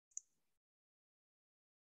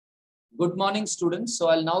Good morning, students. So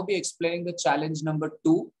I'll now be explaining the challenge number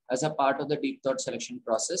 2 as a part of the deep thought selection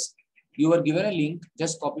process. You were given a link,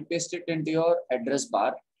 just copy paste it into your address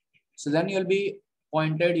bar. So then you'll be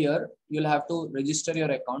pointed here. You'll have to register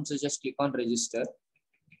your account. So just click on register.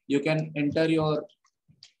 You can enter your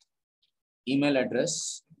email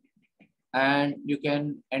address and you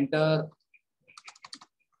can enter,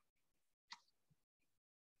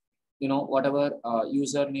 whatever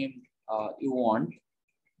username you want.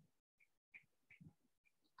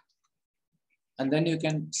 And then you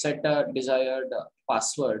can set a desired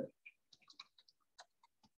password.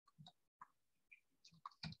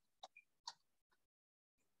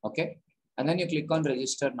 Okay. And then you click on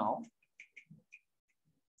register now.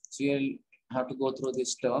 So you'll have to go through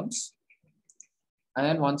these terms. And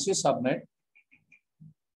then once you submit,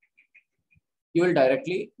 you will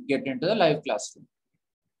directly get into the live classroom,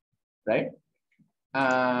 right?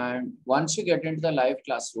 And once you get into the live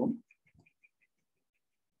classroom,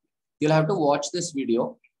 you'll have to watch this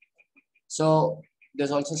video. So there's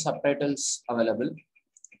also subtitles available.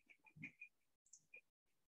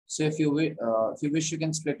 So if you wish, you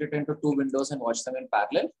can split it into 2 windows and watch them in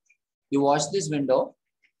parallel. You watch this window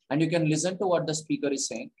and you can listen to what the speaker is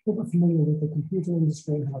saying. People familiar with the computer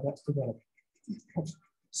industry and how that's developed.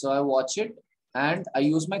 So I watch it and I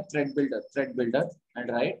use my Threadbuilder and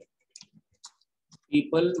write,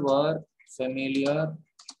 people were familiar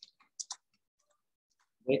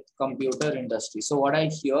with computer industry. So what I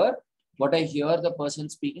hear the person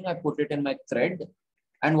speaking, I put it in my thread,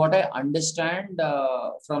 and what I understand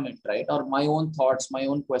from it, right? Or my own thoughts, my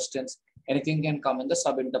own questions, anything can come in the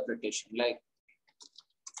sub-interpretation, like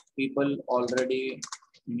people already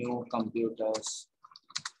knew computers.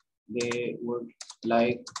 They would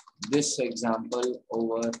like this example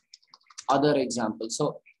over other examples.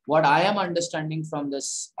 So what I am understanding from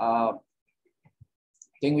this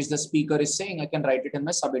thing which the speaker is saying, I can write it in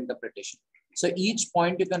my sub-interpretation. So each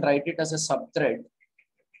point you can write it as a sub-thread.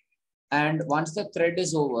 And once the thread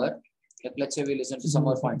is over, like let's say we listen to some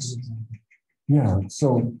more points. Yeah,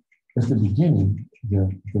 so at the beginning,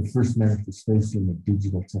 the first manifestation of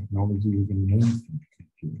digital technology was a mainframe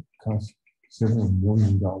computer. It cost several $1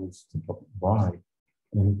 million to buy,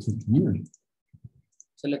 and it took years.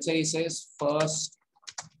 So let's say he says first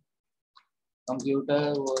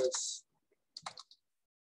computer was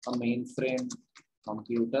a mainframe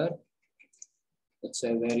computer. It's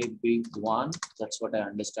a very big one. That's what I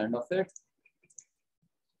understand of it.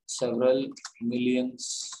 Several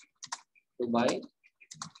millions to buy,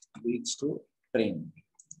 weeks to train.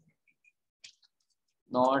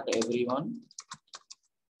 Not everyone,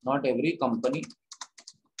 not every company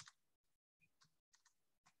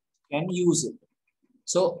can use it.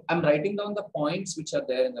 So I'm writing down the points which are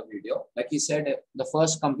there in the video. Like he said, the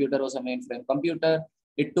first computer was a mainframe computer.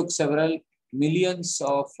 It took several millions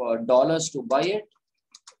of dollars to buy it,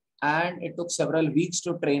 and it took several weeks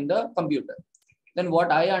to train the computer. Then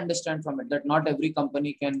what I understand from it, that not every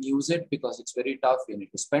company can use it because it's very tough. You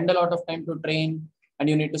need to spend a lot of time to train and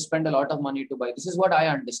you need to spend a lot of money to buy. This is what I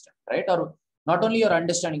understand, right? Or not only your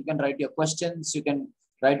understanding, you can write your questions, you can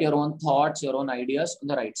write your own thoughts, your own ideas on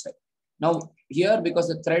the right side. Now here, because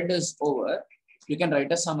the thread is over, you can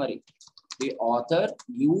write a summary. The author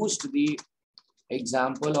used the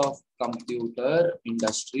example of computer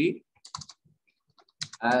industry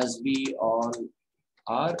as we all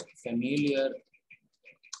are familiar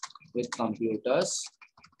with computers.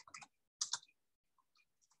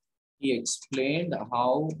 He explained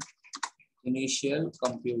how initial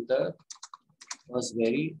computer was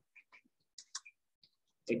very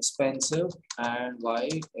expensive and why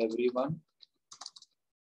everyone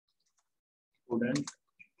couldn't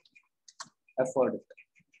afford it.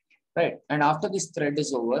 Right. And after this thread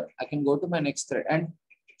is over, I can go to my next thread. And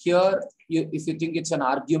here, if you think it's an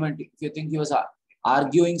argument, if you think he was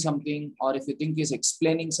arguing something, or if you think he's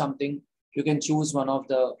explaining something, you can choose one of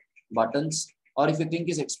the buttons. Or if you think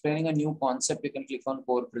he's explaining a new concept, you can click on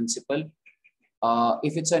core principle.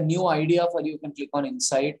 If it's a new idea for you, you can click on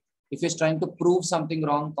insight. If he's trying to prove something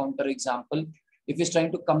wrong, counter example. If he's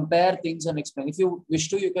trying to compare things and explain. If you wish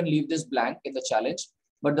to, you can leave this blank in the challenge.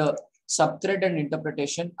 But the subthread and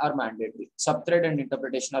interpretation are mandatory. Subthread and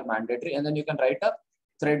interpretation are mandatory. And then you can write a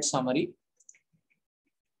thread summary.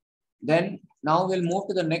 Then now we'll move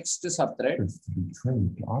to the next subthread.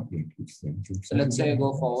 So let's say I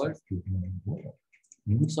go forward.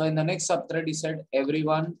 So in the next subthread, he said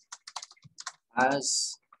everyone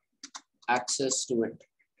has access to it.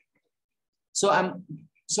 So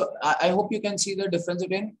I hope you can see the difference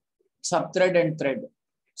between subthread and thread.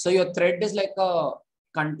 So your thread is like a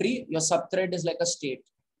country, your subthread is like a state.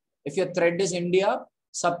 If your thread is India,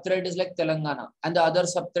 subthread is like Telangana, and the other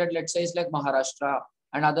subthread, let's say, is like Maharashtra,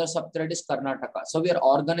 and other subthread is Karnataka. So we are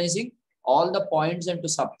organizing all the points into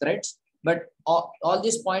subthreads, but all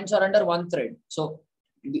these points are under one thread. So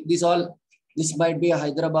this might be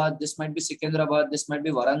Hyderabad, this might be Secunderabad, this might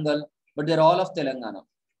be Warangal, but they're all of Telangana.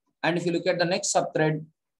 And if you look at the next subthread,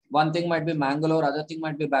 one thing might be Mangalore, other thing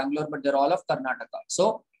might be Bangalore, but they're all of Karnataka.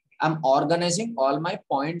 So I'm organizing all my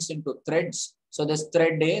points into threads. So there's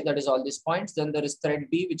thread A, that is all these points. Then there is thread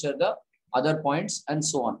B, which are the other points, and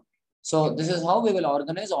so on. So this is how we will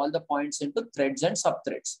organize all the points into threads and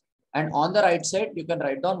subthreads. And on the right side, you can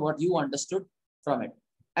write down what you understood from it.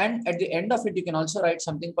 And at the end of it, you can also write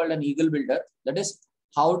something called an eagle builder. That is,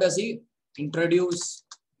 how does he introduce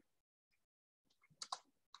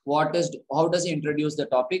how does he introduce the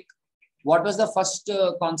topic? What was the first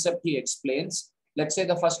concept he explains? Let's say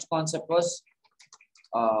the first concept was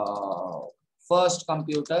first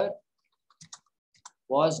computer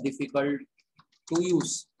was difficult to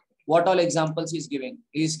use. What all examples he's giving?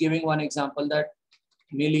 He's giving one example that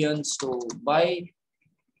millions to buy.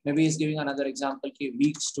 Maybe he's giving another example,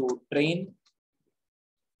 weeks to train.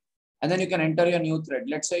 And then you can enter your new thread.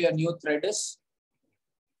 Let's say your new thread is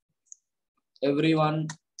everyone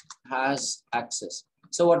has access.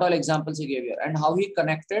 So what all examples he gave here, and how he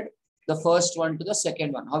connected the first one to the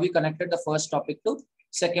second one, how he connected the first topic to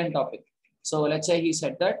second topic. So let's say he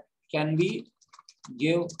said that, can we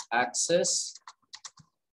give access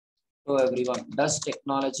to everyone? Does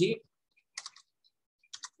technology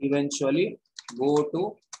eventually go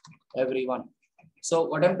to everyone? So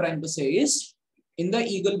what I'm trying to say is, in the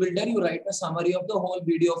Eagle Builder, you write a summary of the whole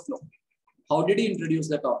video flow. How did he introduce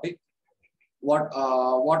the topic? What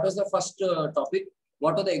was the first topic?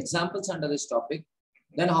 What are the examples under this topic?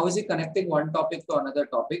 Then how is he connecting one topic to another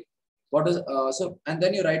topic? What is and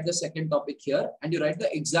then you write the second topic here, and you write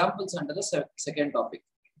the examples under the second topic.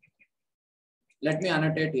 Let me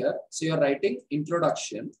annotate here. So you're writing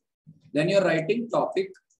introduction, then you're writing topic.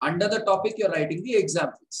 Under the topic, you're writing the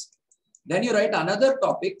examples. Then you write another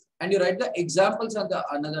topic, and you write the examples on the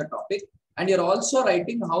another topic, and you're also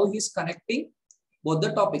writing how he's connecting both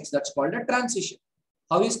the topics. That's called a transition.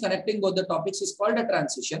 How he's connecting both the topics is called a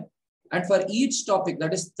transition. And for each topic,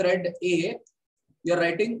 that is thread A, you're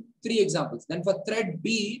writing 3 examples. Then for thread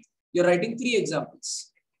B, you're writing 3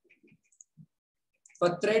 examples.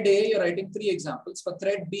 For thread A, you're writing 3 examples. For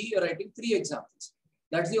thread B, you're writing 3 examples.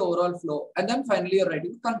 That's the overall flow. And then finally, you're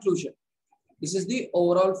writing conclusion. This is the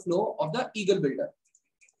overall flow of the Eagle Builder.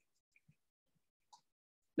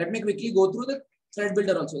 Let me quickly go through the thread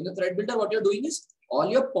builder also. In the thread builder, what you're doing is all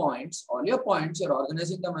your points, you're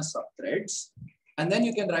organizing them as subthreads. And then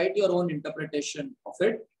you can write your own interpretation of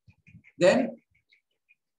it. Then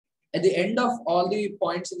at the end of all the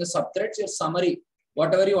points in the subthreads, your summary,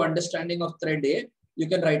 whatever your understanding of thread A, you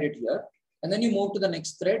can write it here. And then you move to the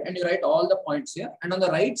next thread and you write all the points here. And on the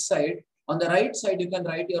right side, you can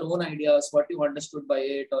write your own ideas, what you understood by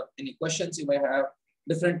it, or any questions you may have,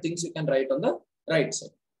 different things you can write on the right side.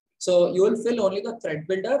 So you will fill only the thread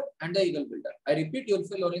builder and the Eagle Builder. I repeat, you will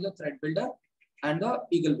fill only the thread builder and the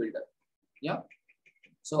Eagle Builder. Yeah.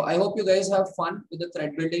 So I hope you guys have fun with the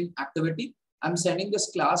thread building activity. I'm sending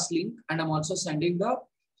this class link, and I'm also sending the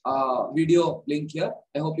video link here.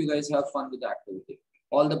 I hope you guys have fun with the activity.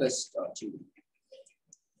 All the best, children.